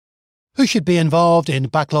Who should be involved in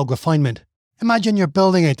backlog refinement? Imagine you're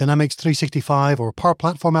building a Dynamics 365 or Power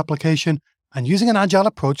Platform application and using an agile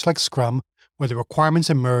approach like Scrum, where the requirements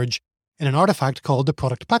emerge in an artifact called the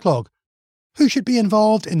product backlog. Who should be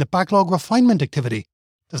involved in the backlog refinement activity?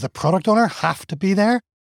 Does the product owner have to be there?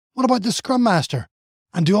 What about the Scrum Master?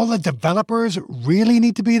 And do all the developers really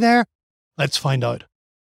need to be there? Let's find out.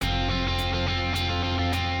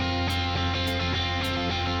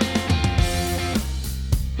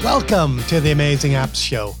 Welcome to the Amazing Apps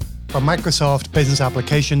Show for Microsoft Business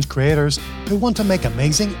Applications creators who want to make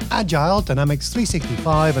amazing, agile Dynamics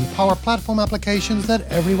 365 and Power Platform applications that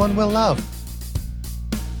everyone will love.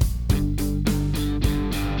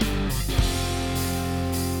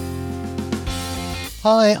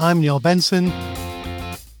 Hi, I'm Neil Benson,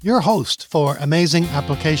 your host for Amazing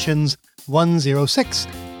Applications 106.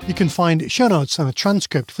 You can find show notes and a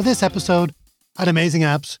transcript for this episode at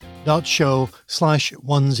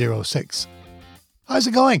amazingapps.show/106. How's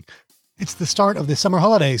it going? It's the start of the summer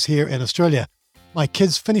holidays here in Australia. My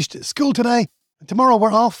kids finished school today, and tomorrow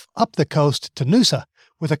we're off up the coast to Noosa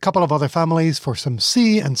with a couple of other families for some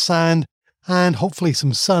sea and sand and hopefully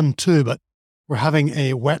some sun too, but we're having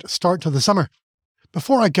a wet start to the summer.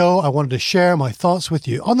 Before I go, I wanted to share my thoughts with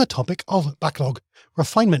you on the topic of backlog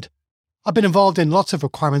refinement. I've been involved in lots of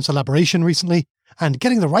requirements elaboration recently, and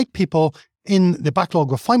getting the right people in the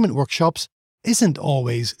backlog refinement workshops isn't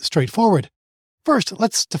always straightforward. First,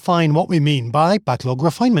 let's define what we mean by backlog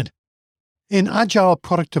refinement. In agile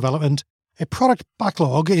product development, a product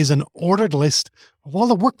backlog is an ordered list of all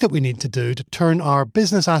the work that we need to do to turn our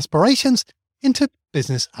business aspirations into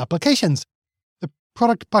business applications. The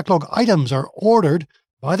product backlog items are ordered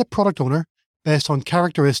by the product owner based on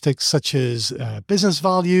characteristics such as business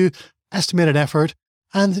value, estimated effort,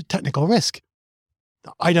 and technical risk.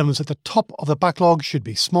 The items at the top of the backlog should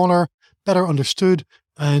be smaller, better understood,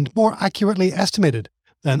 and more accurately estimated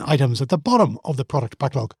than items at the bottom of the product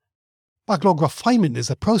backlog. Backlog refinement is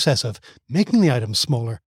the process of making the items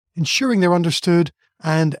smaller, ensuring they're understood,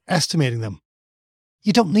 and estimating them.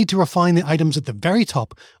 You don't need to refine the items at the very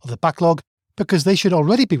top of the backlog because they should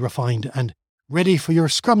already be refined and ready for your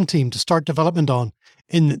Scrum team to start development on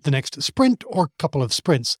in the next sprint or couple of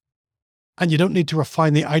sprints. And you don't need to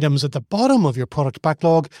refine the items at the bottom of your product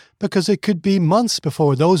backlog because it could be months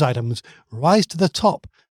before those items rise to the top.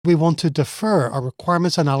 We want to defer our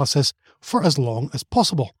requirements analysis for as long as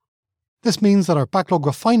possible. This means that our backlog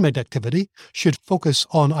refinement activity should focus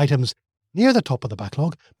on items near the top of the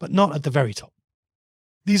backlog, but not at the very top.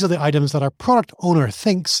 These are the items that our product owner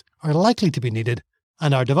thinks are likely to be needed,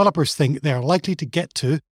 and our developers think they are likely to get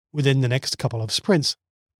to within the next couple of sprints.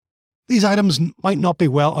 These items might not be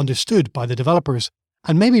well understood by the developers,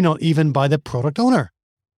 and maybe not even by the product owner.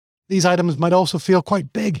 These items might also feel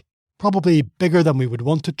quite big, probably bigger than we would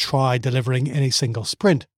want to try delivering in a single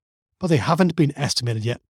sprint, but they haven't been estimated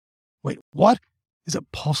yet. Wait, what? Is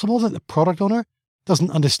it possible that the product owner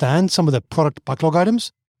doesn't understand some of the product backlog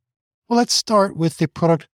items? Well, let's start with the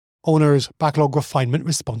product owner's backlog refinement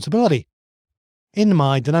responsibility. In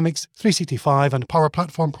my Dynamics 365 and Power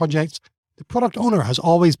Platform projects, the product owner has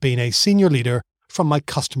always been a senior leader from my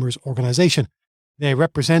customer's organization. They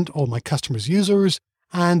represent all my customers' users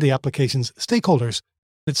and the application's stakeholders.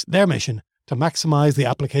 It's their mission to maximize the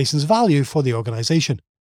application's value for the organization.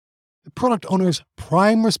 The product owner's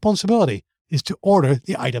prime responsibility is to order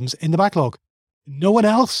the items in the backlog. No one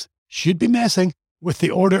else should be messing with the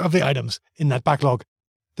order of the items in that backlog.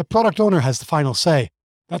 The product owner has the final say.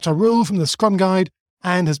 That's a rule from the Scrum Guide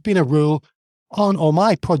and has been a rule on all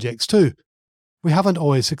my projects too. We haven't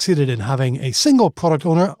always succeeded in having a single product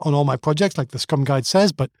owner on all my projects like the Scrum Guide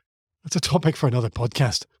says, but that's a topic for another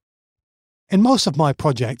podcast. In most of my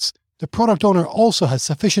projects, the product owner also has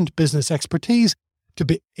sufficient business expertise to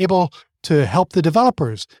be able to help the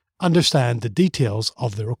developers understand the details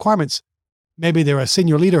of the requirements. Maybe they're a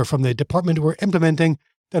senior leader from the department we're implementing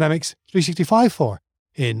Dynamics 365 for,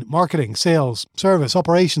 in marketing, sales, service,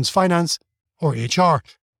 operations, finance, or HR.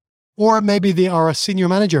 Or maybe they are a senior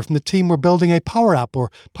manager from the team we're building a Power App or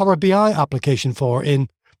Power BI application for in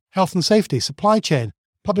health and safety, supply chain,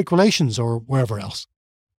 public relations, or wherever else.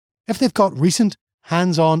 If they've got recent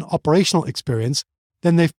hands-on operational experience,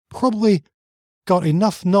 then they've probably got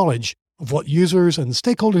enough knowledge of what users and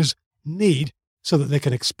stakeholders need so that they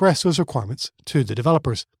can express those requirements to the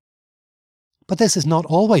developers. But this is not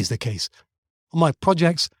always the case. On my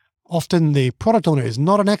projects, often the product owner is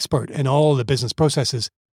not an expert in all the business processes.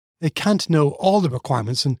 They can't know all the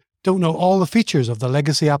requirements and don't know all the features of the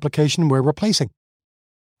legacy application we're replacing.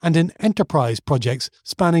 And in enterprise projects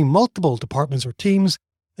spanning multiple departments or teams,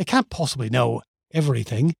 they can't possibly know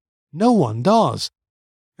everything. No one does.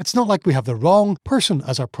 It's not like we have the wrong person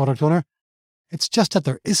as our product owner. It's just that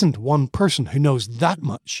there isn't one person who knows that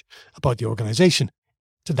much about the organization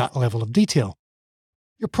to that level of detail.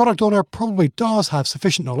 Your product owner probably does have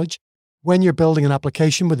sufficient knowledge when you're building an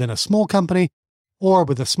application within a small company or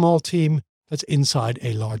with a small team that's inside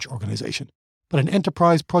a large organization. But in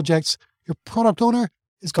enterprise projects, your product owner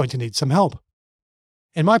is going to need some help.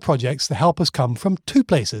 In my projects, the help has come from two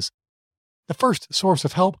places. The first source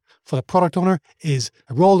of help for the product owner is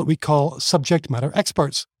a role that we call subject matter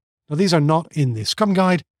experts. Now, these are not in the Scrum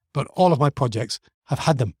Guide, but all of my projects have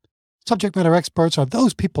had them. Subject matter experts are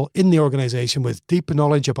those people in the organization with deep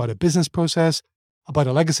knowledge about a business process, about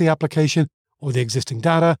a legacy application, or the existing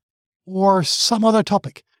data, or some other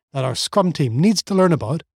topic that our Scrum team needs to learn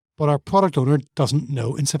about, but our product owner doesn't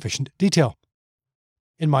know in sufficient detail.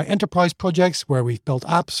 In my enterprise projects, where we've built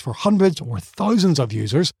apps for hundreds or thousands of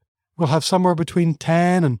users, we'll have somewhere between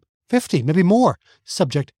 10 and 50, maybe more,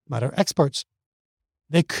 subject matter experts.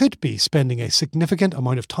 They could be spending a significant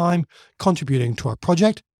amount of time contributing to our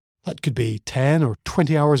project. That could be 10 or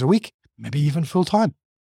 20 hours a week, maybe even full-time.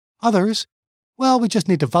 Others, well, we just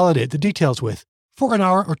need to validate the details with for an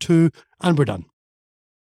hour or two, and we're done.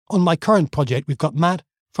 On my current project, we've got Matt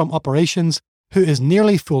from operations, who is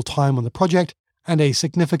nearly full-time on the project and a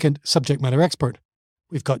significant subject matter expert.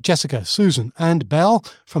 We've got Jessica, Susan, and Belle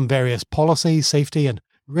from various policy, safety, and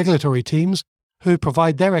regulatory teams who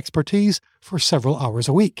provide their expertise for several hours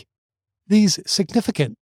a week. These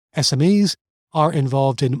significant SMEs are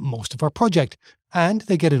involved in most of our project, and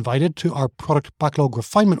they get invited to our product backlog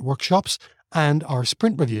refinement workshops and our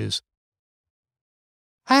sprint reviews.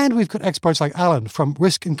 And we've got experts like Alan from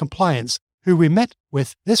risk and compliance, who we met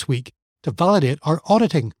with this week to validate our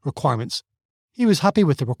auditing requirements. He was happy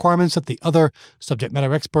with the requirements that the other subject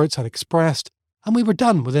matter experts had expressed, and we were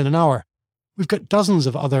done within an hour. We've got dozens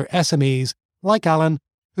of other SMEs like Alan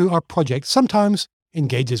who our project sometimes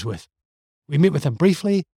engages with. We meet with them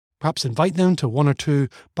briefly, perhaps invite them to one or two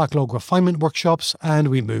backlog refinement workshops, and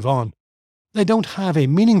we move on. They don't have a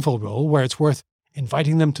meaningful role where it's worth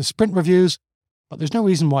inviting them to sprint reviews, but there's no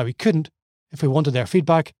reason why we couldn't if we wanted their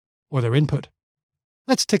feedback or their input.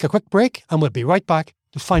 Let's take a quick break, and we'll be right back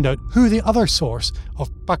to find out who the other source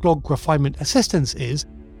of backlog refinement assistance is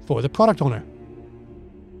for the product owner.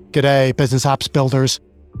 G'day, business apps builders.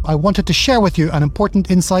 I wanted to share with you an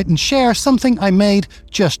important insight and share something I made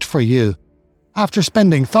just for you. After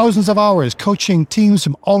spending thousands of hours coaching teams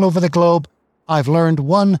from all over the globe, I've learned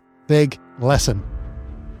one big lesson.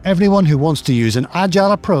 Everyone who wants to use an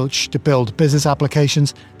agile approach to build business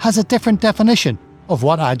applications has a different definition of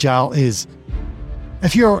what agile is.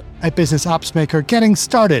 If you're a business apps maker getting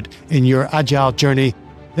started in your agile journey,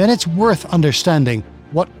 then it's worth understanding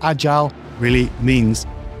what agile really means.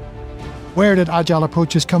 Where did agile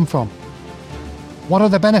approaches come from? What are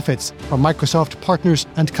the benefits for Microsoft partners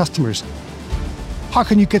and customers? How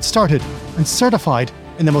can you get started and certified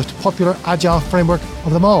in the most popular agile framework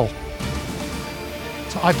of them all?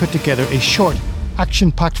 So I put together a short,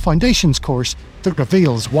 action-packed foundations course that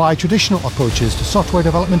reveals why traditional approaches to software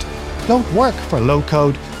development don't work for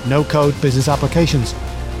low-code, no-code business applications.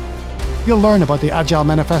 You'll learn about the Agile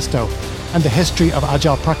Manifesto and the history of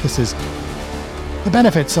agile practices, the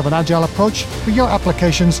benefits of an agile approach for your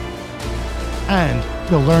applications, and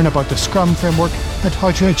you'll learn about the Scrum framework and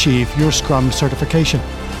how to achieve your Scrum certification,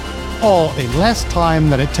 all in less time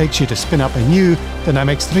than it takes you to spin up a new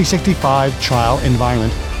Dynamics 365 trial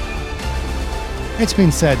environment. It's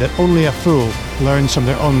been said that only a fool learns from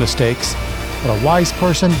their own mistakes, but a wise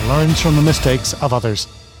person learns from the mistakes of others.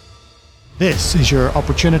 This is your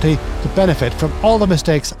opportunity to benefit from all the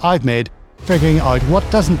mistakes I've made figuring out what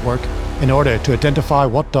doesn't work in order to identify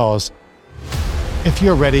what does. If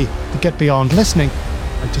you're ready to get beyond listening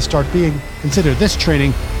and to start being, consider this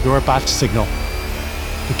training your bat signal.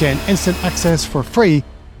 To gain instant access for free,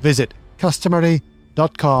 visit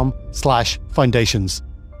customary.com/foundations.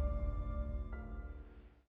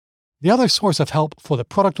 The other source of help for the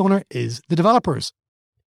product owner is the developers.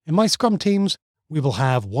 In my Scrum teams, we will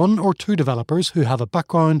have one or two developers who have a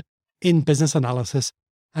background in business analysis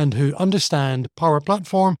and who understand Power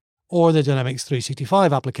Platform or the Dynamics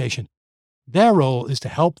 365 application. Their role is to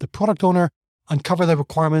help the product owner uncover the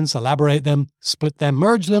requirements, elaborate them, split them,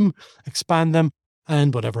 merge them, expand them,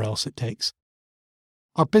 and whatever else it takes.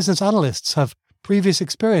 Our business analysts have previous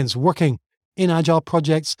experience working in agile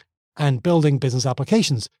projects and building business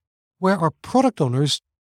applications, where our product owners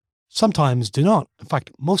sometimes do not. In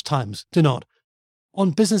fact, most times do not.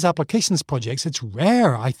 On business applications projects, it's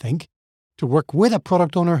rare, I think, to work with a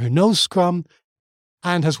product owner who knows Scrum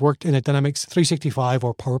and has worked in a Dynamics 365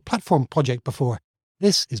 or Power Platform project before.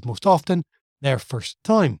 This is most often their first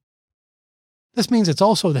time. This means it's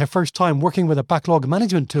also their first time working with a backlog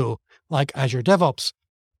management tool like Azure DevOps.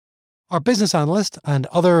 Our business analyst and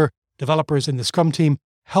other developers in the Scrum team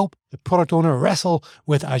help the product owner wrestle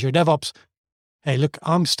with Azure DevOps. Hey, look,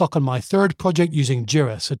 I'm stuck on my third project using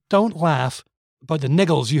Jira, so don't laugh about the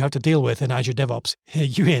niggles you have to deal with in Azure DevOps.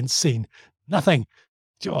 You ain't seen nothing.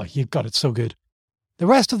 Oh, you've got it so good. The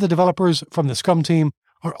rest of the developers from the Scrum team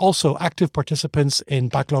are also active participants in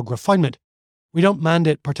Backlog Refinement. We don't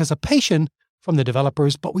mandate participation from the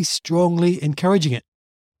developers, but we strongly encouraging it.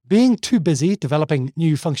 Being too busy developing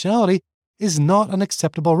new functionality is not an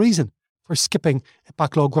acceptable reason for skipping a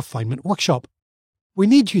Backlog Refinement workshop. We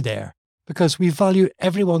need you there because we value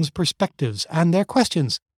everyone's perspectives and their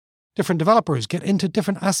questions. Different developers get into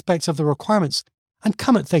different aspects of the requirements and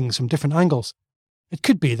come at things from different angles. It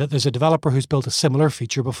could be that there's a developer who's built a similar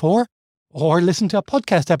feature before, or listened to a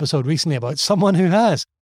podcast episode recently about someone who has,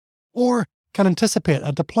 or can anticipate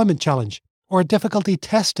a deployment challenge or a difficulty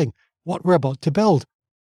testing what we're about to build.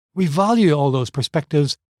 We value all those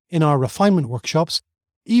perspectives in our refinement workshops,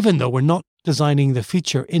 even though we're not designing the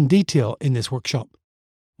feature in detail in this workshop.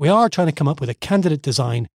 We are trying to come up with a candidate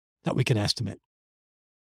design that we can estimate.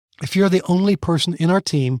 If you're the only person in our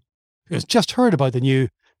team who has just heard about the new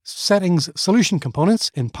settings solution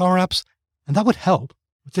components in Power Apps, and that would help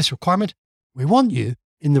with this requirement, we want you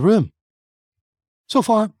in the room. So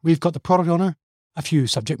far, we've got the product owner, a few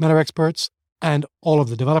subject matter experts, and all of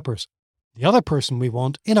the developers. The other person we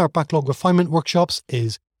want in our backlog refinement workshops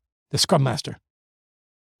is the Scrum Master.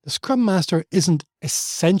 The Scrum Master isn't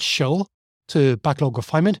essential to backlog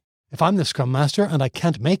refinement. If I'm the Scrum Master and I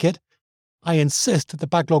can't make it, I insist that the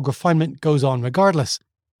backlog refinement goes on regardless.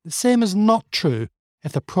 The same is not true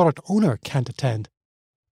if the product owner can't attend.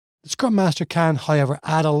 The Scrum Master can, however,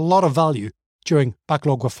 add a lot of value during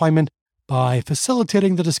backlog refinement by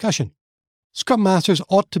facilitating the discussion. Scrum Masters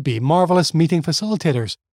ought to be marvelous meeting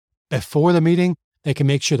facilitators. Before the meeting, they can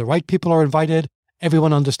make sure the right people are invited,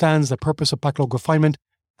 everyone understands the purpose of backlog refinement,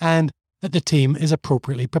 and that the team is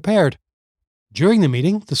appropriately prepared. During the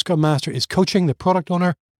meeting, the Scrum Master is coaching the product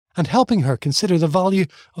owner and helping her consider the value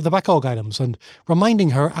of the backlog items and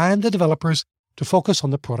reminding her and the developers to focus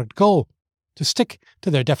on the product goal, to stick to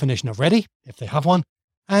their definition of ready, if they have one,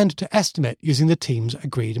 and to estimate using the team's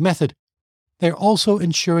agreed method. They're also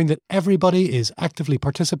ensuring that everybody is actively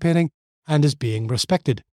participating and is being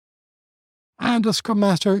respected. And a Scrum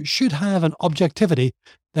Master should have an objectivity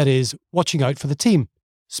that is watching out for the team,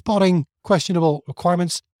 spotting questionable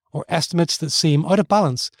requirements or estimates that seem out of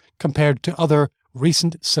balance compared to other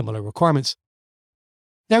recent similar requirements.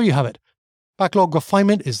 There you have it. Backlog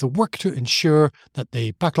refinement is the work to ensure that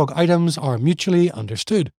the backlog items are mutually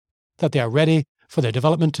understood, that they are ready for their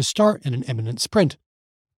development to start in an imminent sprint.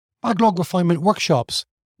 Backlog refinement workshops,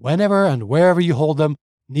 whenever and wherever you hold them,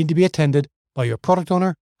 need to be attended by your product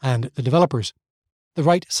owner and the developers. The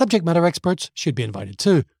right subject matter experts should be invited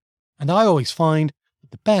too. And I always find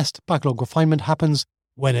that the best backlog refinement happens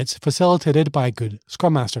when it's facilitated by a good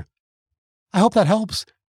Scrum Master. I hope that helps.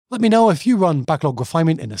 Let me know if you run backlog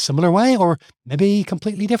refinement in a similar way or maybe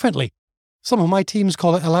completely differently. Some of my teams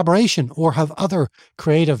call it elaboration or have other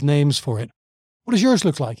creative names for it. What does yours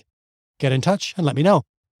look like? Get in touch and let me know.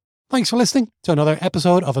 Thanks for listening to another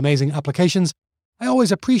episode of Amazing Applications. I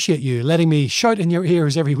always appreciate you letting me shout in your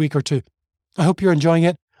ears every week or two. I hope you're enjoying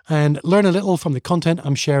it and learn a little from the content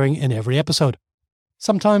I'm sharing in every episode.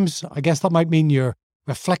 Sometimes I guess that might mean you're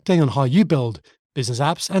reflecting on how you build business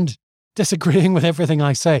apps and disagreeing with everything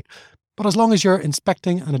I say. But as long as you're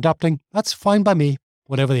inspecting and adapting, that's fine by me,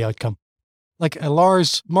 whatever the outcome. Like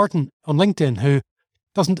Lars Martin on LinkedIn, who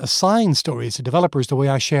doesn't assign stories to developers the way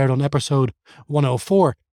I shared on episode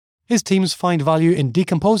 104. His teams find value in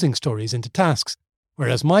decomposing stories into tasks,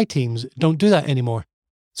 whereas my teams don't do that anymore.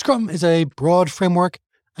 Scrum is a broad framework,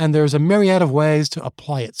 and there's a myriad of ways to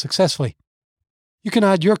apply it successfully. You can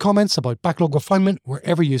add your comments about backlog refinement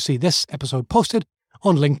wherever you see this episode posted,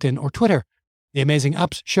 on LinkedIn or Twitter. The Amazing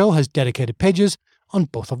Apps Show has dedicated pages on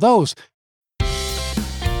both of those.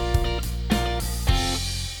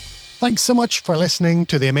 Thanks so much for listening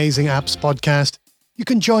to the Amazing Apps podcast. You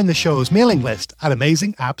can join the show's mailing list at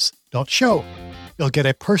amazingapps.show. You'll get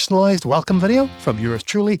a personalized welcome video from yours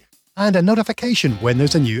truly and a notification when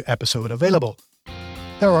there's a new episode available.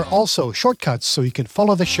 There are also shortcuts so you can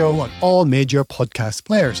follow the show on all major podcast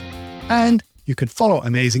players. And you can follow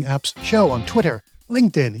Amazing Apps Show on Twitter,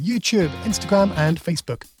 LinkedIn, YouTube, Instagram, and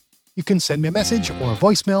Facebook. You can send me a message or a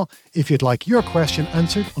voicemail if you'd like your question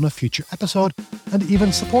answered on a future episode, and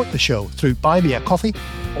even support the show through Buy Me a Coffee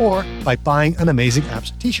or by buying an Amazing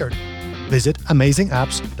Apps t-shirt. Visit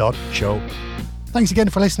amazingapps.show. Thanks again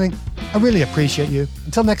for listening. I really appreciate you.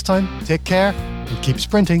 Until next time, take care and keep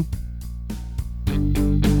sprinting.